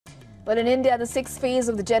Well, in India, the sixth phase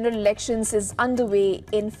of the general elections is underway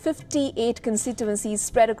in 58 constituencies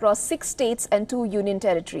spread across 6 states and 2 union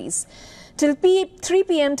territories. Till 3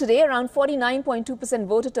 p.m. today, around 49.2%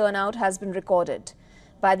 voter turnout has been recorded.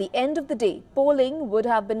 By the end of the day, polling would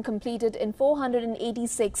have been completed in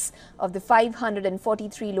 486 of the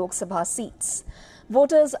 543 Lok Sabha seats.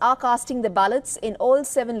 Voters are casting the ballots in all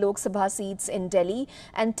 7 Lok Sabha seats in Delhi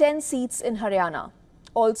and 10 seats in Haryana.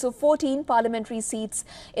 Also 14 parliamentary seats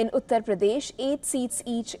in Uttar Pradesh, 8 seats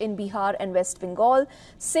each in Bihar and West Bengal,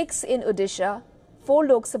 6 in Odisha, 4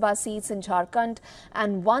 Lok Sabha seats in Jharkhand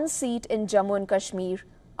and 1 seat in Jammu and Kashmir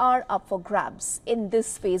are up for grabs in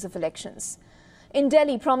this phase of elections. In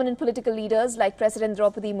Delhi, prominent political leaders like President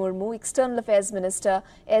Draupadi Murmu, External Affairs Minister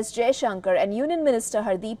S. Jaishankar and Union Minister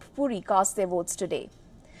Hardeep Puri cast their votes today.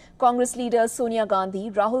 Congress leaders Sonia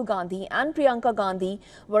Gandhi, Rahul Gandhi and Priyanka Gandhi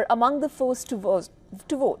were among the first to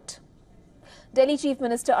vote. Delhi Chief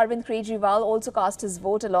Minister Arvind Kejriwal also cast his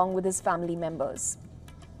vote along with his family members.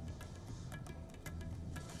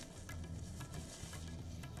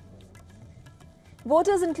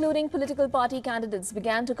 Voters, including political party candidates,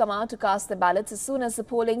 began to come out to cast their ballots as soon as the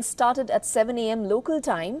polling started at 7 a.m. local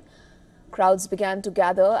time. Crowds began to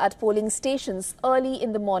gather at polling stations early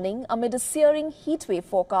in the morning amid a searing heatwave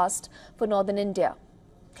forecast for northern India.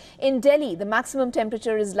 In Delhi, the maximum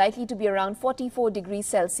temperature is likely to be around 44 degrees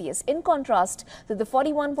Celsius, in contrast to the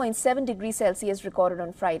 41.7 degrees Celsius recorded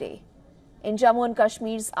on Friday. In Jammu and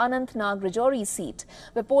Kashmir's Anantnag-Rajouri seat,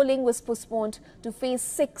 where polling was postponed to phase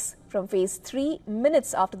 6 from phase 3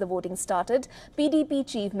 minutes after the voting started, PDP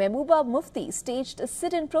chief Mehbooba Mufti staged a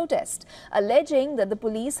sit-in protest, alleging that the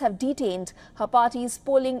police have detained her party's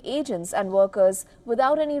polling agents and workers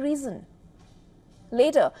without any reason.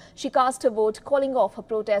 Later, she cast her vote calling off her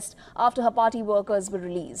protest after her party workers were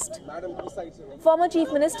released. Former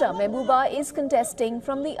Chief Minister Mehbooba is contesting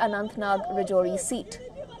from the Anantnag-Rajouri seat.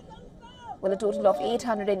 Well, a total of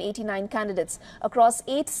 889 candidates across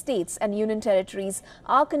 8 states and union territories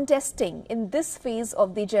are contesting in this phase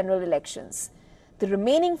of the general elections. The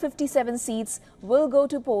remaining 57 seats will go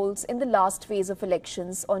to polls in the last phase of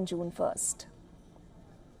elections on June 1st.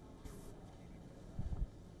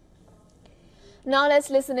 Now let's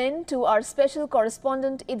listen in to our special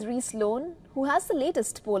correspondent Idris Lone, who has the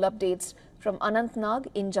latest poll updates from Anantnag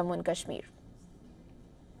in Jammu and Kashmir.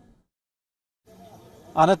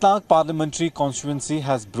 Anantnag parliamentary constituency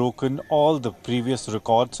has broken all the previous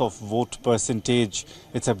records of vote percentage.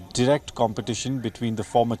 It's a direct competition between the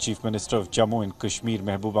former Chief Minister of Jammu and Kashmir,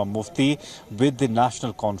 Mehbooba Mufti, with the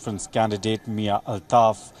National Conference candidate, Mia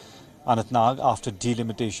Altaf. Anantnag, after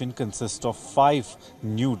delimitation, consists of 5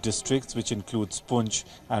 new districts, which includes Poonch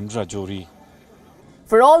and Rajouri.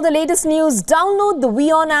 For all the latest news, download the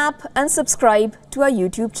WION app and subscribe to our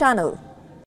YouTube channel.